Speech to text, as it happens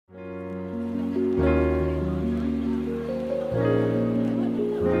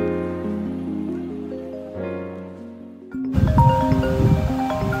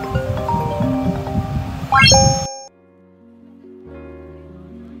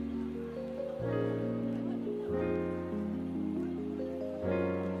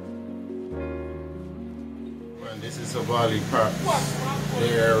Savalli Pax.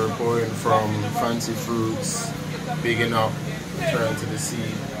 They're going from fancy fruits, bigging up, return to the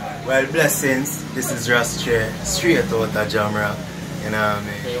sea. Well, blessings. This is Rastray, straight out of Jamaica. You know what I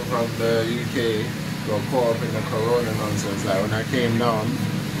mean? Came from the UK, got caught up in the corona nonsense. Like when I came down,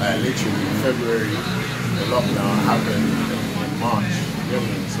 like literally in February, the lockdown happened in March. You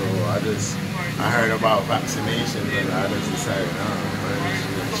know? So I heard about vaccinations and I just decided, I'm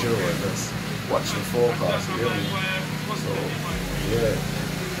just chill and just watch the forecast. You know? So yeah,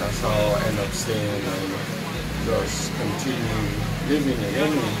 that's how I end up staying and just continue living it. You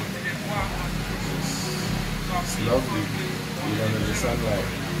know? It's lovely. You know, in the sunlight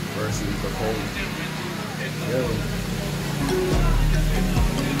versus the cold. Yeah.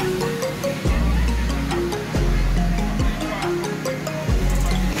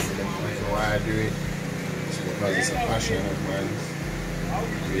 So why I do it is because it's a passion of mine.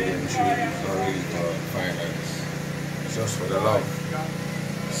 Creating trees, not really for finance. It's just for the love.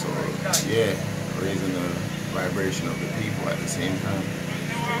 So yeah, raising the vibration of the people at the same time.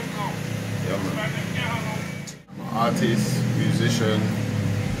 Yeah, man. Artist, musician,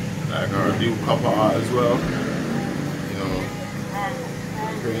 like I do copper art as well. You know,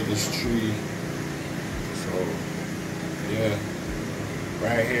 create this tree. So yeah,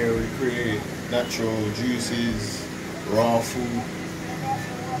 right here we create natural juices, raw food.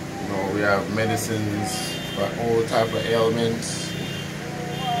 You know, we have medicines for all type of ailments.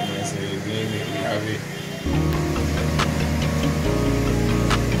 And I say, name it, we have it.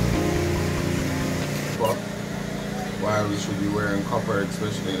 Why we should be wearing copper,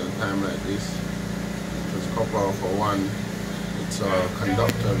 especially in a time like this. Because copper, for one, it's a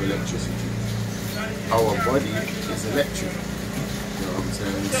conductor of electricity. Our body is electric, you know what I'm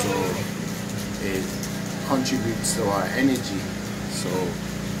saying? So it contributes to our energy. So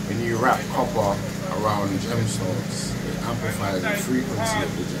when you wrap copper around gemstones, it amplifies the frequency of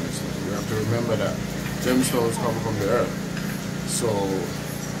the gemstones. You have to remember that gemstones come from the earth. So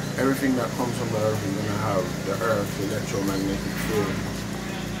everything that comes from the earth is going to have the earth's electromagnetic field.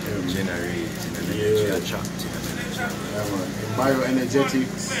 Generating energy, attracting energy. Yeah, man. In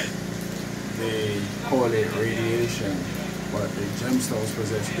bioenergetics, they call it radiation, but the gemstones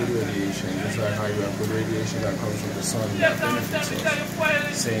possess good radiation, just like how you have good radiation that comes from the sun that benefits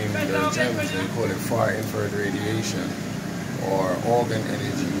us. Same, the gems, they call it far infrared radiation or organ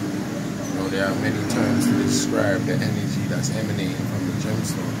energy. You know, there are many terms to describe the energy that's emanating from the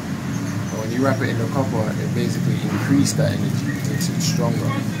gemstone. But when you wrap it in the copper, it basically increases that energy, makes it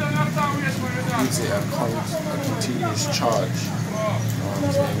stronger. It gives it a continuous charge. You know what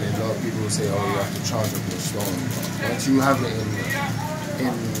I'm saying? And a lot of people say, oh, you have to charge up your stone. But once you have it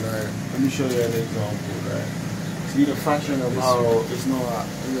let me show you an example, right? See the fashion of how it's not,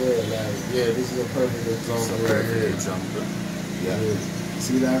 this is a perfect example. It's a perfect example. Yeah.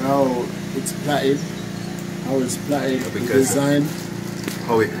 See like how it's plaited, the design.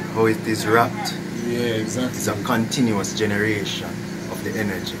 How it is wrapped. Yeah, exactly. It's a continuous generation of the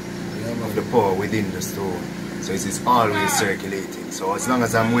energy, of the power within the stone. So it is always circulating. So as long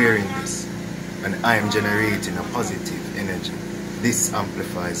as I'm wearing this and I am generating a positive energy, this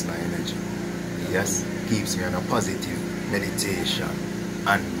amplifies my energy. Yes, keeps me on a positive meditation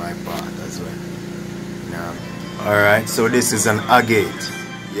and my path as well. Now, alright, so this is an agate,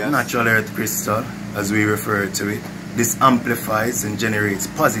 natural earth crystal, as we refer to it. This amplifies and generates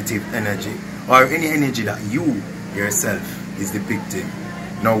positive energy, or any energy that you yourself is depicting.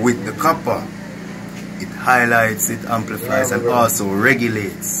 Now with the copper, it highlights, it amplifies, and also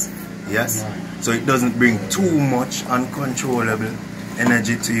regulates. Yes? So it doesn't bring too much uncontrollable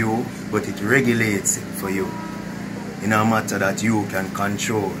energy to you, but it regulates it for you in a matter that you can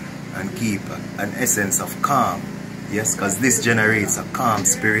control and keep an essence of calm. Yes, because this generates a calm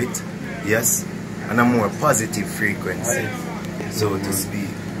spirit. Yes, and a more positive frequency, so to speak.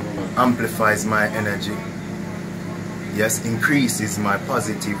 Amplifies my energy. Yes, increases my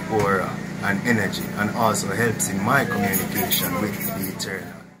positive aura and energy, and also helps in my communication with the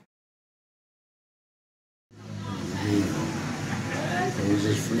eternal. It was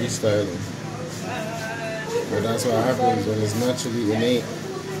just freestyling. But that's what happens when it's naturally innate.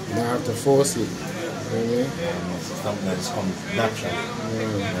 You don't have to force it. You know what I mean? It's something that just comes naturally.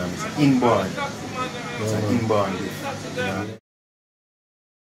 It's inborn. It's an inborn gift.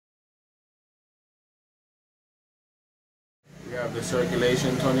 We have the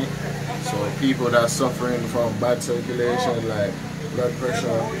circulation tonic. So people that are suffering from bad circulation, like blood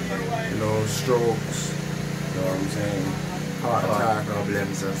pressure, you know, strokes, you know what I'm saying, heart attack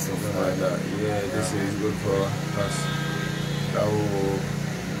problems and stuff like that. Yeah, this is good for us. That will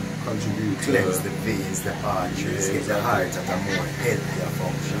contribute to cleanse the veins, the arteries, get the heart at a more healthier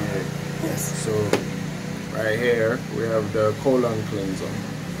function. Yes. So right here we have the colon cleanser.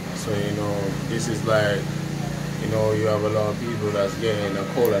 So you know, this is like, you know, you have a lot of people that's getting a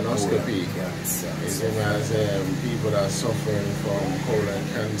colonoscopy. People that are suffering from colon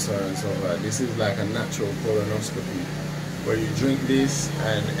cancer and stuff like that. This is like a natural colonoscopy, where you drink this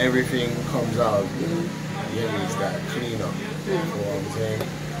and everything comes out. It's that cleaner. You know what I'm saying?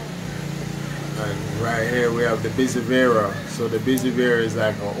 And right here we have the Bizivera. So the Bizivera is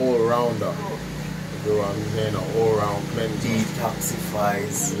like an all-rounder. You know what I'm saying? An all-round cleanser.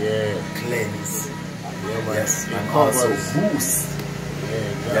 Detoxifies, cleanse. Yes, and covers. also boost. Yeah,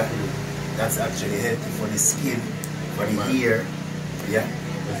 exactly. That's actually healthy for the skin, for the ear. Yeah.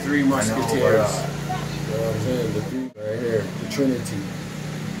 The three musketeers. You know what I'm saying? The three right here, the Trinity.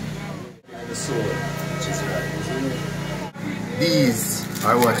 And the sword. Which is right. These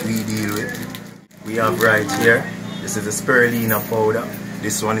are what we deal with. We have right here, this is the spirulina powder.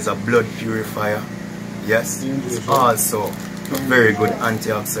 This one is a blood purifier. Yes. It's also a very good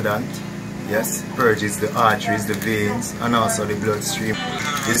antioxidant. Yes, purges the arteries, the veins, and also the bloodstream.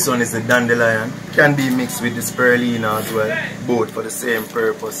 This one is the dandelion. Can be mixed with the spirulina as well, both for the same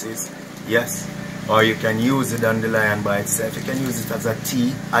purposes. Yes, or you can use the dandelion by itself. You can use it as a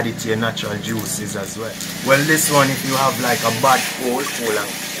tea, add it to your natural juices as well. Well, this one, if you have like a bad cold,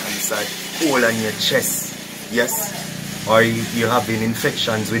 cold on your chest, yes, or you're having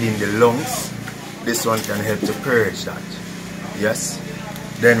infections within the lungs, this one can help to purge that. Yes.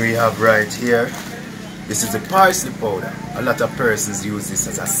 Then we have right here, this is the parsley powder. A lot of persons use this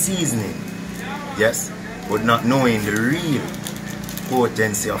as a seasoning, yes, but not knowing the real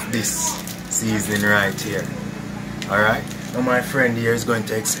potency of this seasoning right here. Alright, now my friend here is going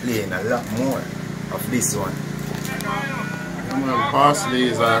to explain a lot more of this one. Parsley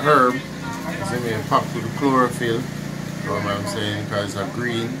is a herb. It's packed with chlorophyll, you know what I'm saying, because it's a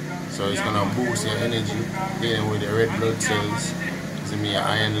green, so it's going to boost your energy, dealing with your red blood cells. Your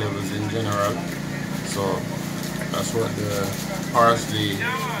iron levels in general, so that's what the parsley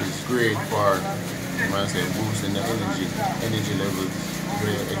is great for. I say boosting the energy levels,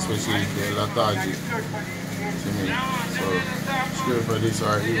 especially if you're lethargic. So it's good for this,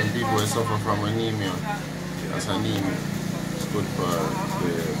 or even people who suffer from anemia. That's anemia. It's good for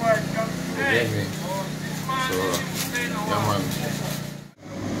the enemy. So yeah, man.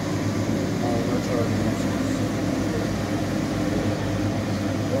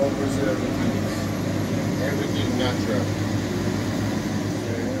 All preservatives, everything natural.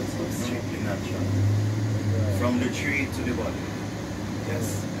 Strictly natural. From the tree to the body. Yes.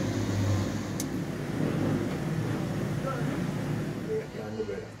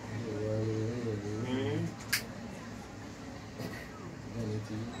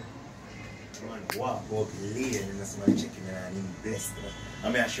 Man, walk up the lane and that's my chicken and I'm blessed.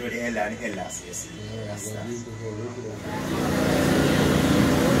 I'm going to show the Ella and Ella, so you see. That's that.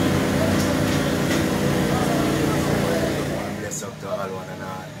 Bless up to all one and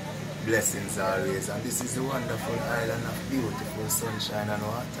all. Blessings always. And this is the wonderful island of beautiful sunshine and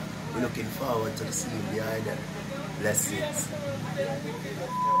water. We're looking forward to seeing the island. Blessings.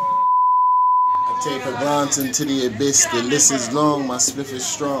 I take a glance into the abyss. The list is long, my spliff is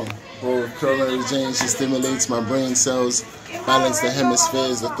strong. Bro, coronary change, she stimulates my brain cells. Balance the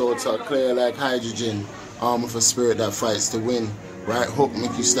hemispheres, the thoughts are clear like hydrogen. Armor for spirit that fights to win. Right hook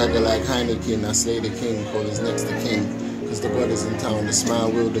make you stagger like Heineken. I slay the king, call his next to king. Cause the God is in town, the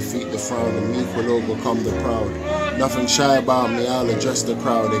smile will defeat the frown. The meek will overcome the proud. Nothing shy about me, I'll address the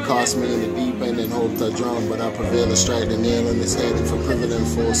crowd. They cast me in the deep end and hope to drown. But I prevail to strike the nail on his head for prevalent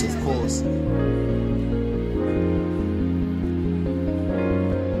force, of course.